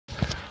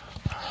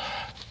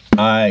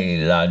Ay,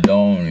 la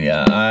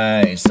doña,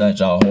 ay, such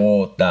a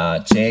whole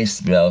thought. Chase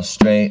spell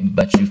straight,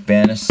 but you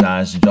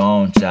fantasize,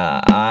 don't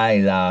ya?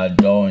 Ay, la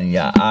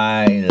doña,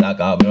 ay, la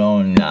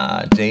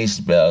cabrona. Chase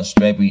spell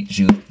straight, but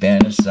you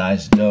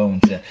fantasize,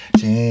 don't ya?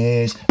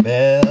 Chase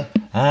spell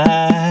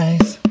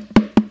eyes.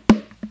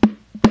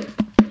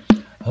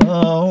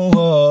 Oh,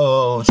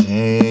 oh,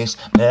 chase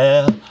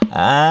spell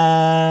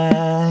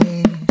eyes.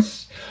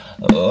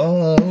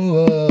 Oh,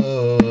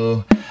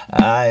 oh,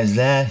 eyes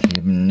that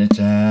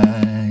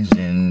hypnotize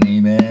any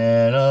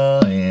man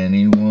or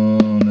any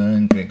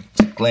woman, quick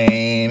to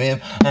claim him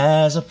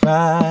as a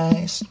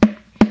prize.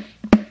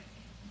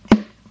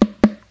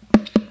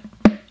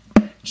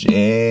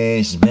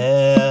 Chase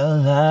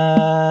spell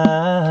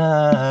eyes.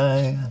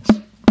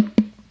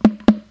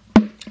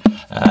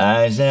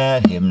 Eyes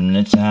that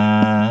hypnotize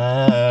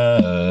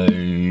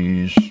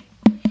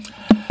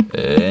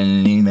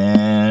any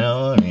man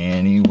or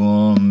any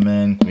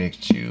woman, quick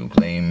to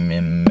claim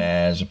him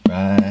as a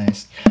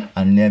prize.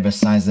 I never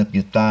size up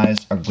your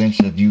thighs or glimpse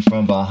of you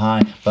from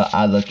behind, but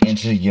I looked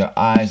into your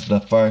eyes the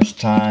first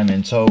time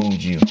and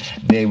told you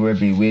they were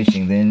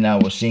bewitching. Then I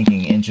was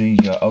sinking into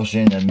your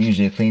ocean of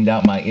music, cleaned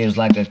out my ears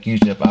like a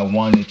Q-tip. I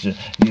wanted to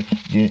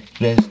do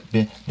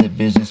the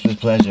business with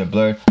pleasure.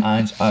 Blurred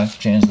eyes are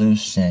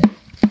translucent.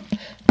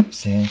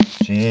 Say,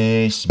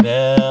 chase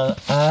spell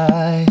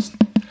eyes.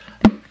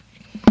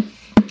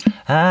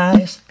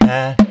 Eyes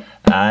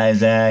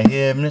that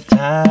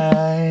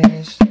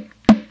hypnotize.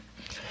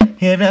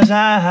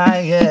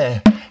 Hypnotize, yeah.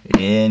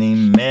 Any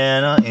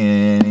man or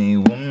any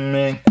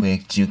woman,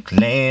 quick to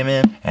claim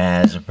him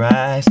as a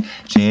prize.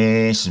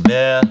 Chase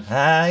spell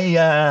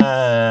eyes.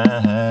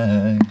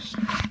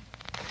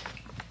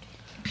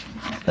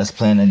 Let's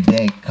plan a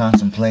date,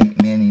 contemplate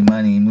many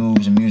money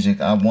moves and music.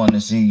 I wanna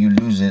see you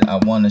lose it. I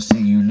wanna see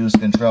you lose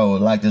control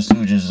like the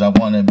Stooges. I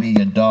wanna be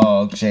a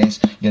dog chase.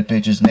 Your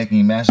pictures make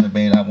me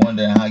masturbate. I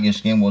wonder how your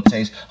skin will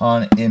taste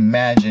on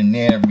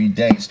imaginary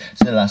dates.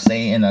 Still I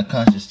stay in a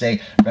conscious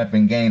state,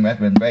 rapping game,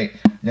 rapping break.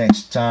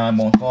 Next time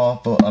won't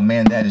fall for a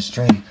man that is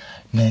straight.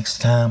 Next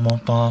time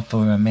won't fall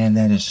for a man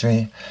that is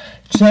straight.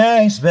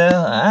 Chase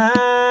spell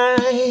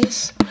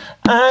eyes.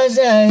 Eyes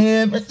that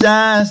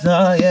hypnotize,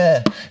 oh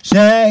yeah.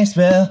 Chase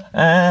spell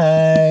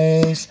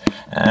eyes.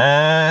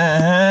 Eyes.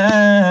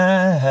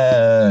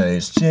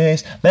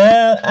 Chase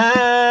spell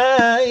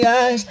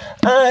eyes.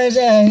 Eyes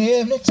that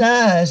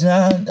hypnotize,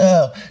 oh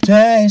no.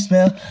 Chase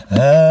spell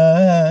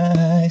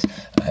eyes.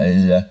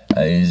 Eyes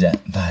that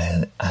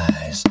violet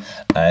eyes.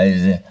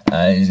 Eyes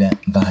that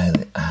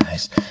violet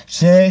eyes.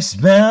 Chase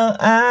spell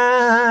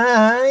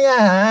eyes.